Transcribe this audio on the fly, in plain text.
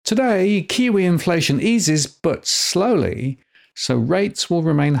Today, Kiwi inflation eases, but slowly, so rates will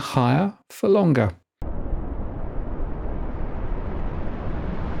remain higher for longer.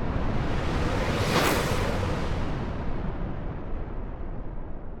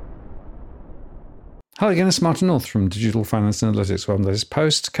 Hi again, it's Martin North from Digital Finance Analytics, one latest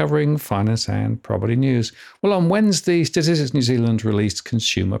post covering finance and property news. Well, on Wednesday, Statistics New Zealand released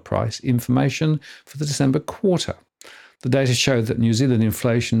consumer price information for the December quarter. The data showed that New Zealand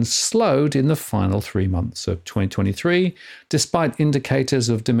inflation slowed in the final 3 months of 2023, despite indicators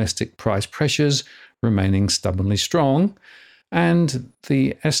of domestic price pressures remaining stubbornly strong, and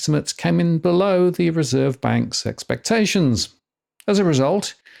the estimates came in below the Reserve Bank's expectations. As a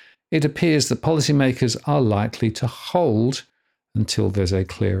result, it appears that policymakers are likely to hold until there's a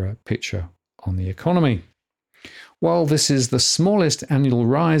clearer picture on the economy. While this is the smallest annual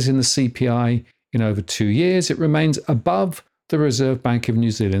rise in the CPI in over 2 years, it remains above the Reserve Bank of New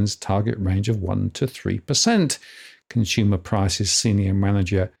Zealand's target range of 1% to 3%, Consumer Prices Senior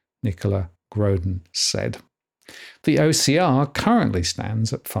Manager Nicola Groden said. The OCR currently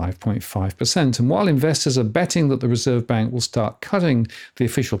stands at 5.5%, and while investors are betting that the Reserve Bank will start cutting the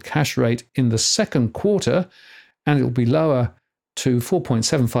official cash rate in the second quarter, and it will be lower to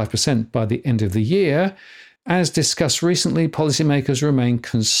 4.75% by the end of the year, as discussed recently, policymakers remain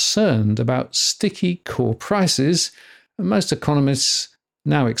concerned about sticky core prices, and most economists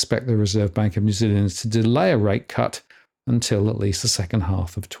now expect the Reserve Bank of New Zealand to delay a rate cut until at least the second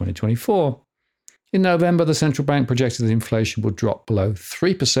half of 2024. In November, the central bank projected that inflation would drop below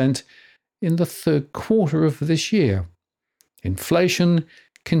 3% in the third quarter of this year. Inflation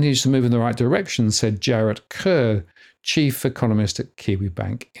continues to move in the right direction, said Jarrett Kerr, chief economist at Kiwi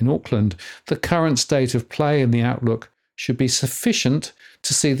Bank in Auckland. The current state of play and the outlook should be sufficient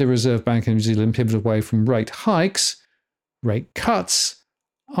to see the Reserve Bank of New Zealand pivot away from rate hikes. Rate cuts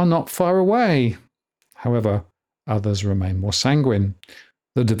are not far away. However, others remain more sanguine.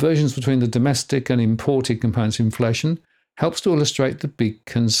 The divergence between the domestic and imported components of inflation helps to illustrate the big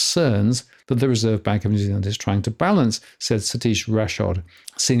concerns that the Reserve Bank of New Zealand is trying to balance, said Satish Rashod,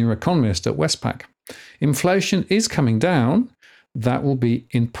 senior economist at Westpac. Inflation is coming down. That will be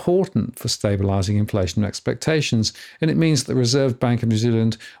important for stabilising inflation expectations, and it means that the Reserve Bank of New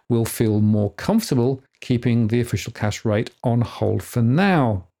Zealand will feel more comfortable keeping the official cash rate on hold for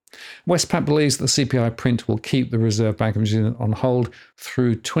now. Westpac believes that the CPI print will keep the Reserve Bank of New Zealand on hold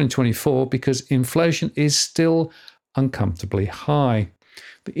through 2024 because inflation is still uncomfortably high.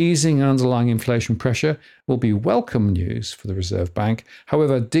 The easing and underlying inflation pressure will be welcome news for the Reserve Bank.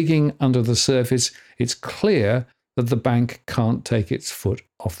 However, digging under the surface, it's clear that the bank can't take its foot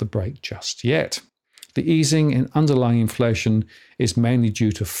off the brake just yet. The easing in underlying inflation is mainly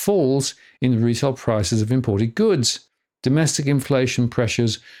due to falls in retail prices of imported goods. Domestic inflation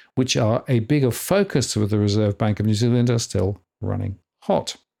pressures, which are a bigger focus of the Reserve Bank of New Zealand, are still running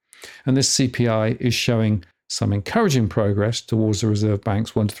hot. And this CPI is showing some encouraging progress towards the Reserve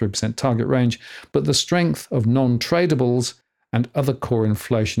Bank's 1% to 3% target range, but the strength of non-tradables and other core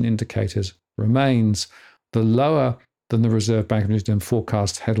inflation indicators remains. The lower than the Reserve Bank of New Zealand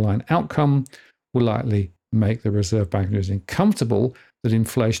forecast headline outcome will likely make the Reserve Bank of New Zealand comfortable that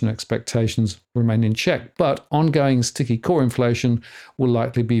inflation expectations remain in check, but ongoing sticky core inflation will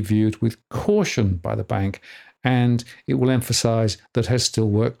likely be viewed with caution by the bank, and it will emphasise that has still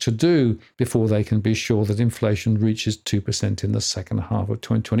work to do before they can be sure that inflation reaches 2% in the second half of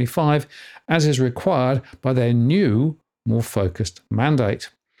 2025, as is required by their new, more focused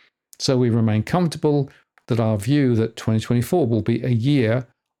mandate. So we remain comfortable that our view that 2024 will be a year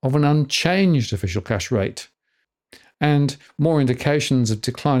of an unchanged official cash rate, and more indications of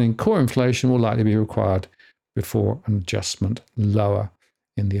declining core inflation will likely be required before an adjustment lower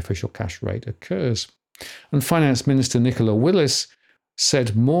in the official cash rate occurs. And Finance Minister Nicola Willis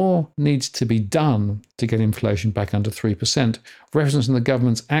said more needs to be done to get inflation back under 3%, referencing the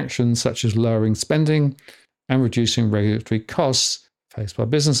government's actions such as lowering spending and reducing regulatory costs faced by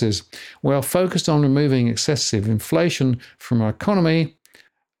businesses. We are focused on removing excessive inflation from our economy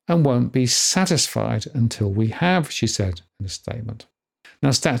and won't be satisfied until we have, she said in a statement. Now,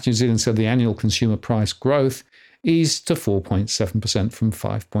 Stats New Zealand said the annual consumer price growth eased to 4.7% from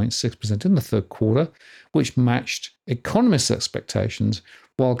 5.6% in the third quarter, which matched economists' expectations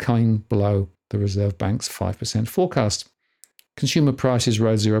while coming below the Reserve Bank's 5% forecast. Consumer prices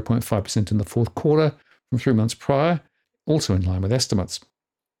rose 0.5% in the fourth quarter from 3 months prior, also in line with estimates.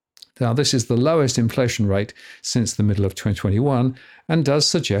 Now, this is the lowest inflation rate since the middle of 2021 and does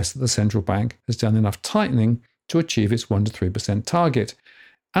suggest that the central bank has done enough tightening to achieve its 1% to 3% target.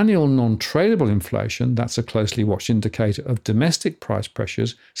 Annual non-tradable inflation, that's a closely watched indicator of domestic price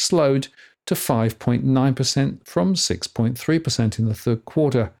pressures, slowed to 5.9% from 6.3% in the third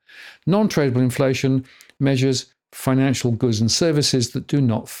quarter. Non-tradable inflation measures financial goods and services that do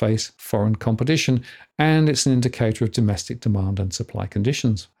not face foreign competition, and it's an indicator of domestic demand and supply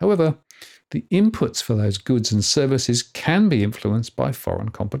conditions. However, the inputs for those goods and services can be influenced by foreign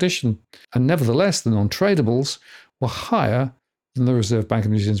competition, and nevertheless, the non-tradables were higher than the Reserve Bank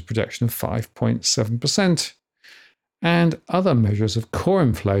of New Zealand's projection of 5.7%. And other measures of core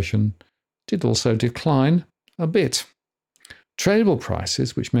inflation did also decline a bit. Tradable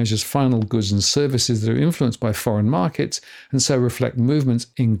prices, which measures final goods and services that are influenced by foreign markets and so reflect movements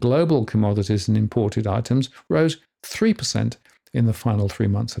in global commodities and imported items, rose 3% in the final 3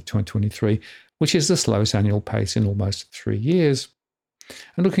 months of 2023, which is the slowest annual pace in almost 3 years.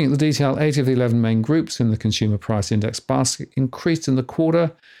 And looking at the detail, 8 of the 11 main groups in the Consumer Price Index basket increased in the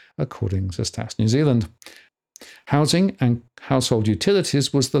quarter, according to Stats New Zealand. Housing and household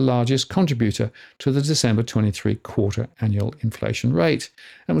utilities was the largest contributor to the December 23 quarter annual inflation rate,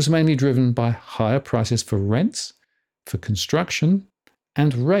 and was mainly driven by higher prices for rents, for construction,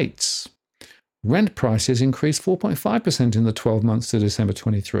 and rates. Rent prices increased 4.5% in the 12 months to December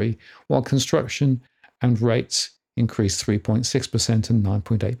 23, while construction and rates increased 3.6% and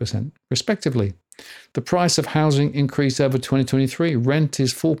 9.8%, respectively. The price of housing increased over 2023. Rent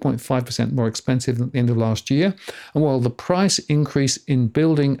is 4.5% more expensive than at the end of last year. And while the price increase in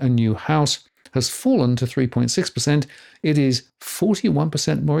building a new house has fallen to 3.6%, it is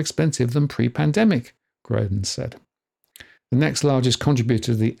 41% more expensive than pre-pandemic, Groden said. The next largest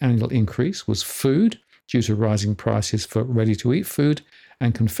contributor to the annual increase was food, due to rising prices for ready-to-eat food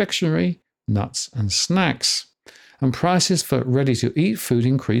and confectionery, nuts and snacks. And prices for ready-to-eat food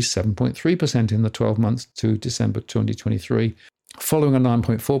increased 7.3% in the 12 months to December 2023, following a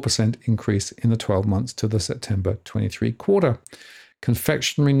 9.4% increase in the 12 months to the September 23 quarter.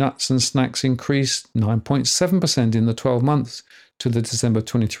 Confectionery, nuts and snacks increased 9.7% in the 12 months to the December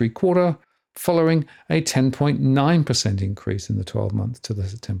 23 quarter, following a 10.9% increase in the 12 months to the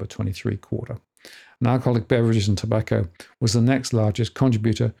September 23 quarter. And alcoholic beverages and tobacco was the next largest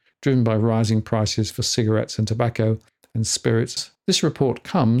contributor, driven by rising prices for cigarettes and tobacco and spirits. This report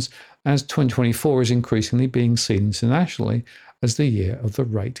comes as 2024 is increasingly being seen internationally as the year of the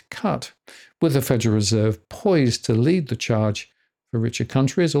rate cut, with the Federal Reserve poised to lead the charge for richer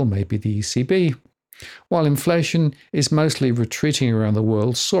countries, or maybe the ECB. While inflation is mostly retreating around the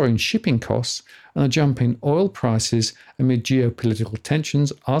world, soaring shipping costs and a jump in oil prices amid geopolitical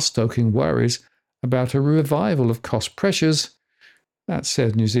tensions are stoking worries about a revival of cost pressures. That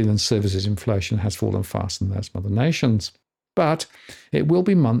said, New Zealand's services inflation has fallen faster than those of other nations. But it will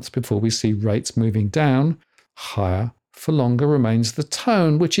be months before we see rates moving down. Higher for longer remains the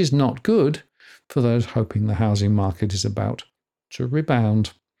tone, which is not good for those hoping the housing market is about to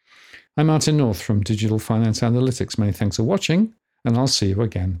rebound. I'm Martin North from Digital Finance Analytics. Many thanks for watching, and I'll see you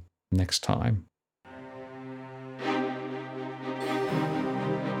again next time.